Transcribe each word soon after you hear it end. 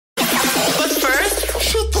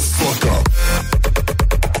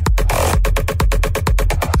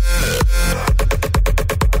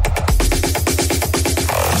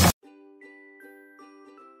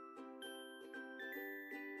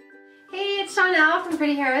Chanel from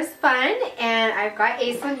Pretty Hair is Fun, and I've got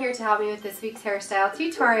Aislinn here to help me with this week's hairstyle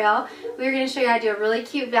tutorial. We're going to show you how to do a really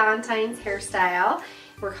cute Valentine's hairstyle.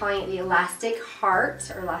 We're calling it the elastic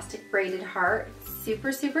heart, or elastic braided heart. It's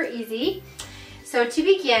super, super easy. So to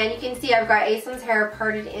begin, you can see I've got Aislinn's hair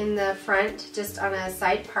parted in the front, just on a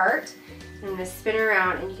side part. I'm going to spin her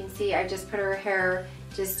around, and you can see I just put her hair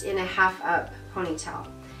just in a half up ponytail.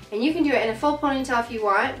 And you can do it in a full ponytail if you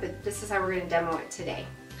want, but this is how we're going to demo it today.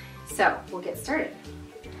 So we'll get started.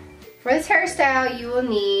 For this hairstyle, you will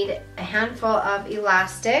need a handful of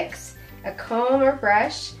elastics, a comb or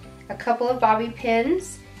brush, a couple of bobby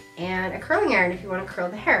pins, and a curling iron if you want to curl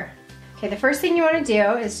the hair. Okay, the first thing you want to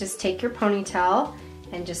do is just take your ponytail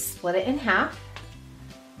and just split it in half.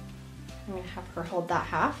 I'm going to have her hold that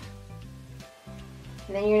half.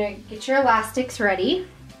 And then you're going to get your elastics ready.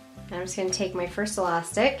 And I'm just going to take my first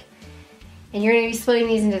elastic, and you're going to be splitting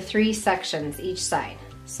these into 3 sections each side.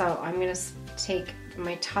 So I'm going to take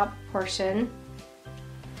my top portion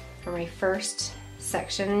for my first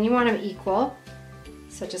section, and you want them equal.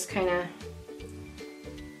 So just kind of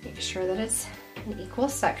make sure that it's an equal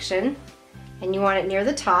section, and you want it near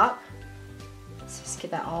the top. So just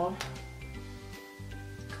get that all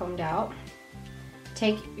combed out.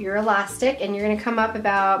 Take your elastic, and you're going to come up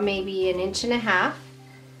about maybe 1.5 inches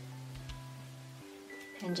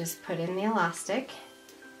and just put in the elastic.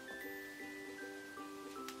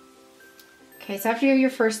 Okay, so after you have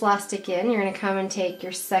your first elastic in, you're going to come and take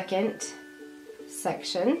your second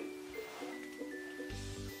section.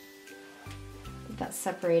 Get that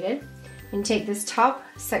separated. And take this top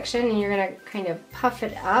section, and you're going to kind of puff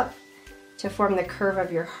it up to form the curve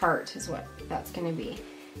of your heart, is what that's going to be.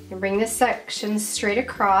 And bring this section straight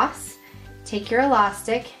across, take your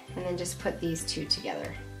elastic, and then just put these two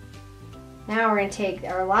together. Now we're going to take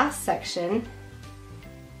our last section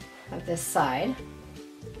of this side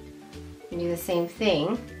and do the same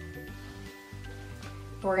thing.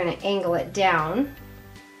 We're going to angle it down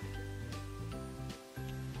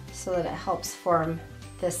so that it helps form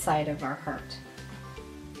this side of our heart.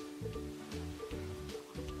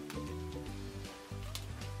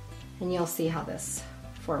 And you'll see how this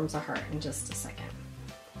forms a heart in just a second.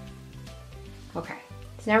 Okay,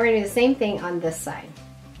 so now we're going to do the same thing on this side.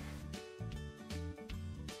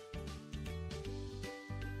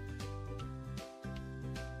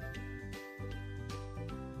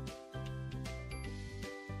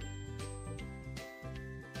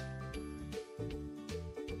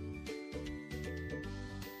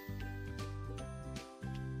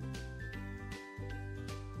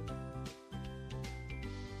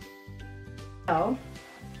 So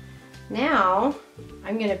now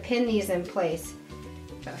I'm going to pin these in place,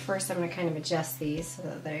 but first I'm going to kind of adjust these so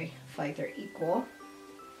that they feel like they're equal.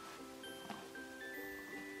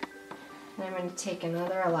 And I'm going to take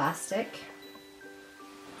another elastic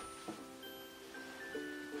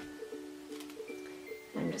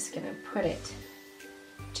and I'm just going to put it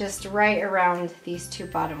just right around these 2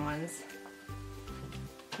 bottom ones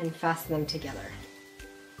and fasten them together.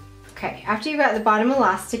 Okay, after you've got the bottom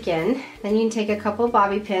elastic in, then you can take a couple of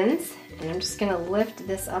bobby pins, and I'm just going to lift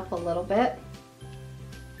this up a little bit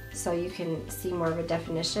so you can see more of a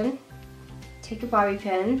definition. Take a bobby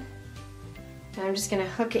pin, and I'm just going to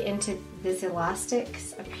hook it into these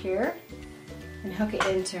elastics up here and hook it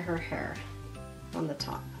into her hair on the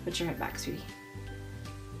top. Put your head back, sweetie.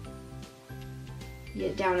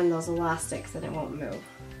 Get down in those elastics and it won't move.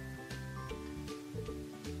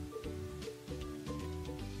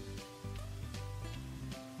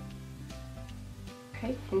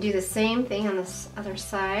 Okay, and do the same thing on this other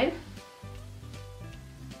side.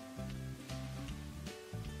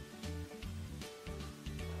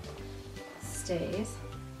 Stays.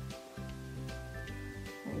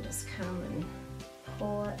 And just come and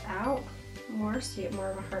pull it out more so you get more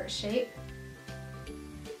of a heart shape.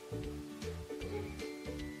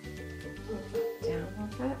 Down a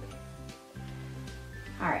little bit.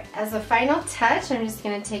 Alright, as a final touch, I'm just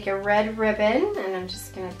going to take a red ribbon and I'm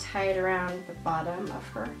just going to tie it around the bottom of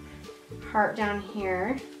her heart down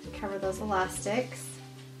here to cover those elastics.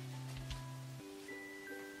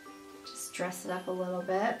 Just dress it up a little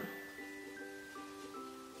bit.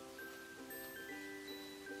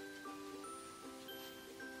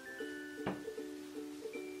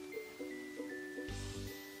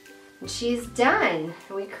 And she's done.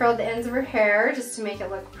 We curled the ends of her hair just to make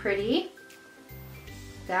it look pretty.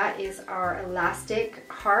 That is our elastic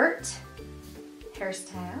heart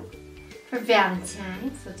hairstyle for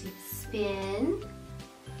Valentine. So do the spin.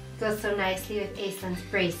 Goes so nicely with Aislinn's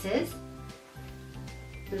braces.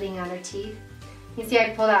 Bling on her teeth. You can see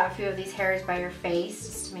I pulled out a few of these hairs by her face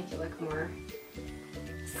just to make it look more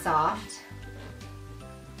soft.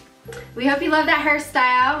 We hope you love that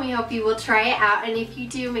hairstyle. We hope you will try it out, and if you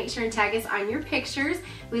do, make sure and tag us on your pictures.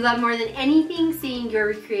 We love more than anything seeing your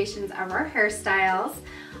recreations of our hairstyles.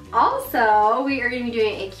 Also, we are going to be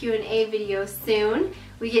doing a Q&A video soon.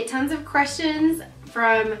 We get tons of questions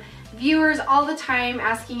from viewers all the time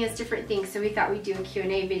asking us different things, so we thought we'd do a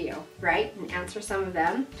Q&A video, right? And answer some of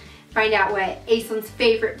them. Find out what Aislinn's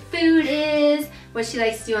favorite food is, what she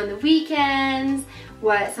likes to do on the weekends,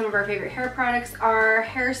 what some of our favorite hair products are,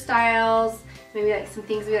 hairstyles, maybe like some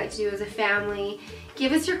things we like to do as a family.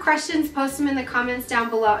 Give us your questions, post them in the comments down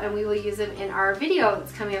below, and we will use them in our video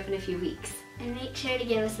that's coming up in a few weeks. And make sure to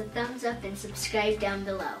give us a thumbs up and subscribe down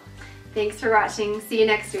below. Thanks for watching. See you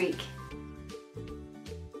next week.